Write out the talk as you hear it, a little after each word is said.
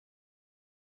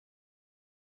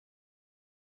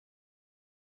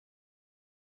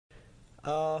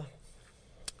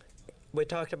We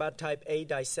talked about type A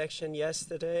dissection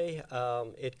yesterday.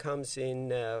 It comes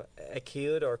in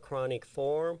acute or chronic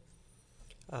form.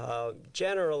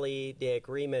 Generally, the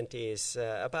agreement is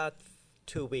about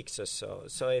 2 weeks or so.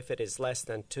 So if it is less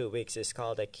than 2 weeks, it's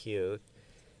called acute.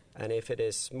 And if it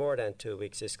is more than 2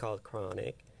 weeks, it's called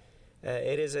chronic.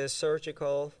 It is a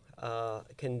surgical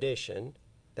condition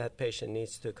that patient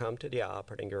needs to come to the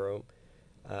operating room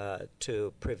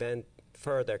to prevent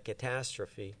further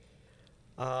catastrophe.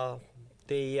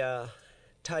 The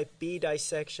type B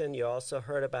dissection, you also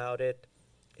heard about it,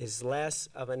 is less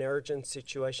of an urgent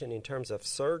situation in terms of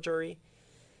surgery,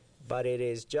 but it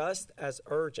is just as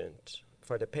urgent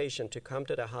for the patient to come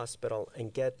to the hospital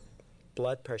and get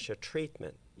blood pressure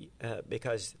treatment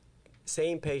because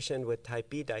same patient with type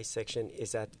B dissection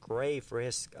is at grave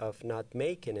risk of not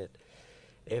making it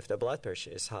if the blood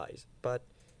pressure is high. But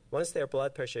once their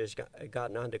blood pressure has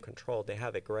gotten under control, they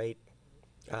have a great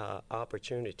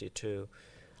opportunity to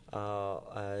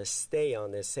stay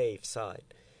on the safe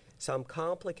side. Some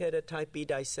complicated type B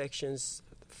dissections,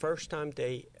 first time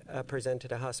they present to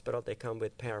the hospital, they come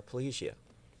with paraplegia.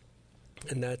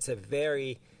 And that's a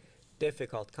very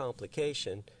difficult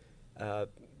complication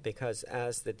because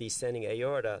as the descending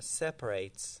aorta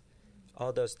separates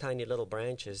all those tiny little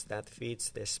branches that feeds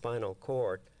the spinal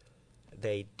cord,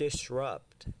 they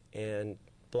disrupt and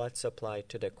blood supply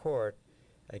to the cord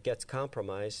gets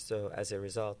compromised, so as a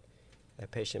result, a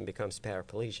patient becomes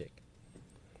paraplegic.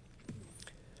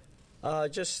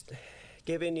 Just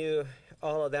giving you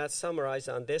all of that summarized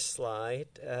on this slide.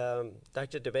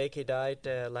 Dr. DeBakey died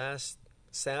last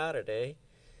Saturday,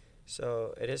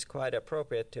 so it is quite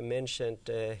appropriate to mention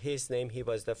his name. He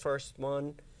was the first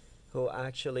one who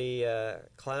actually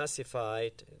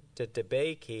classified the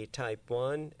DeBakey type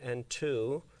 1 and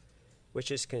 2,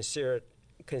 which is considered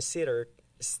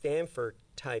Stanford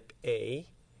type A,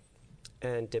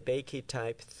 and DeBakey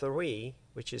type 3,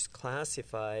 which is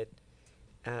classified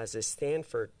as a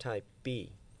Stanford type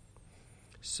B.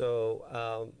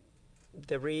 So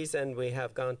the reason we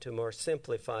have gone to more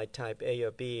simplified type A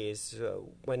or B is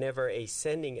whenever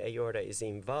ascending aorta is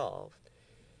involved,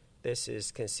 this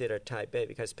is considered type A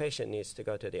because patient needs to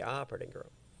go to the operating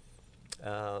room.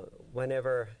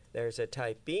 Whenever there's a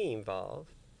type B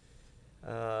involved,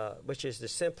 which is the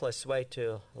simplest way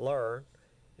to learn,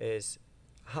 is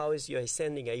how is your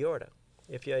ascending aorta?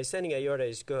 If your ascending aorta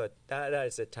is good, that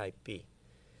is a type B.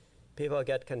 People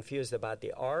get confused about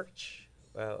the arch.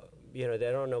 They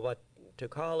don't know what to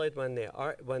call it when there's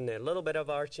a little bit of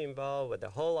arch involved, when the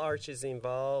whole arch is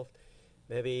involved,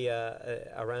 maybe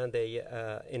around the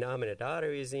innominate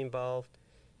artery is involved.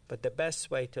 But the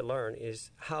best way to learn is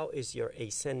how is your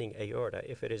ascending aorta.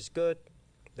 If it is good,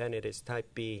 then it is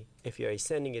type B. If your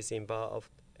ascending is involved,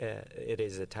 it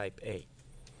is a type A.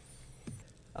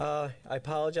 I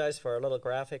apologize for a little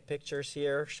graphic pictures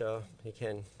here, so you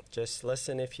can just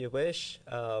listen if you wish.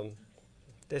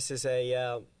 This is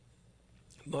a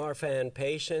Marfan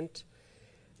patient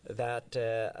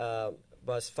that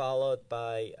was followed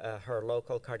by her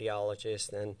local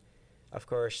cardiologist, and of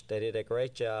course they did a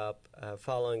great job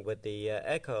following with the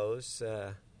echoes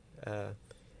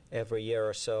every year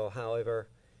or so. However,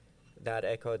 that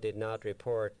echo did not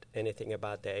report anything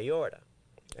about the aorta,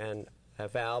 and a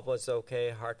valve was okay,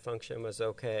 heart function was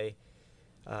okay,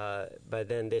 but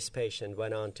then this patient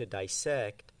went on to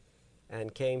dissect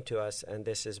and came to us, and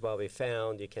this is what we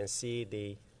found. You can see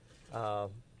the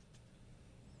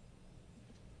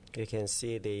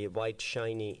white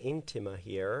shiny intima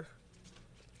here,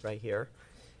 right here,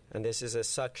 and this is a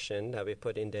suction that we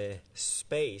put in the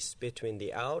space between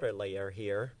the outer layer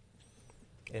here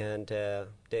and the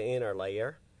inner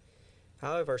layer.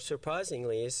 However,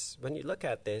 surprisingly, is when you look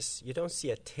at this, you don't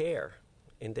see a tear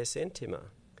in this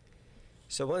intima.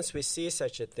 So once we see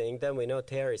such a thing, then we know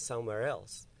tear is somewhere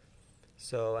else.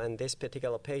 So, and this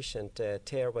particular patient,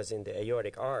 tear was in the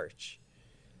aortic arch.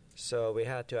 So we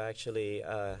had to actually,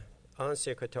 on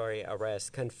circulatory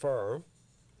arrest, confirm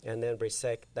and then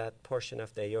resect that portion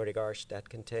of the aortic arch that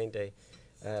contained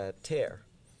a tear.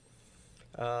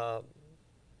 The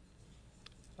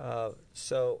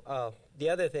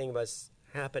other thing was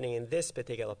happening in this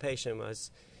particular patient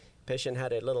was patient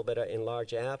had a little bit of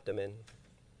enlarged abdomen.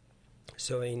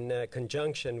 So in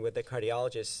conjunction with the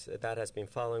cardiologist that has been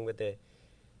following with the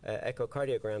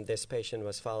echocardiogram, this patient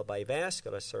was followed by a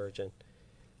vascular surgeon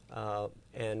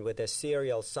and with a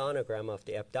serial sonogram of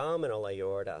the abdominal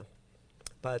aorta.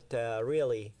 But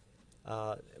really,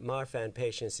 Marfan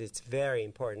patients, it's very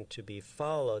important to be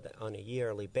followed on a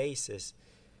yearly basis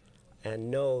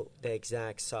and know the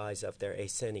exact size of their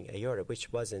ascending aorta,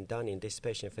 which wasn't done in this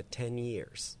patient for 10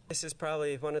 years. This is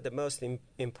probably one of the most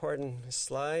important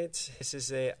slides. This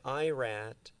is a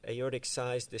IRAD, aortic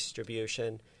size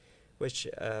distribution, which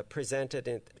presented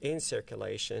in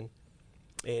Circulation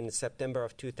in September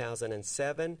of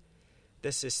 2007.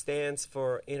 This stands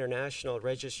for International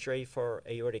Registry for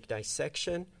Aortic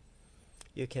Dissection.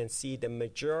 You can see the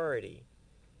majority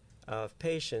of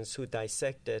patients who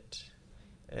dissected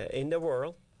in the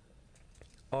world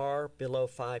are below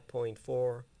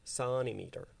 5.4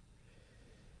 centimeter.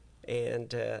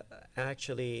 And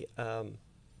actually,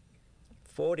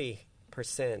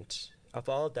 40% of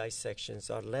all dissections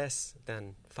are less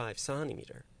than 5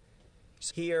 centimeter.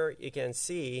 So here you can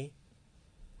see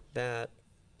that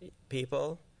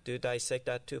people do dissect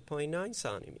at 2.9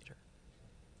 centimeter.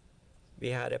 We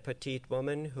had a petite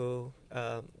woman who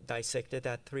dissected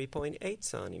at 3.8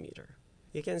 centimeter.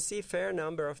 You can see a fair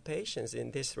number of patients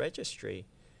in this registry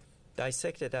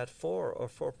dissected at 4 or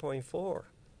 4.4.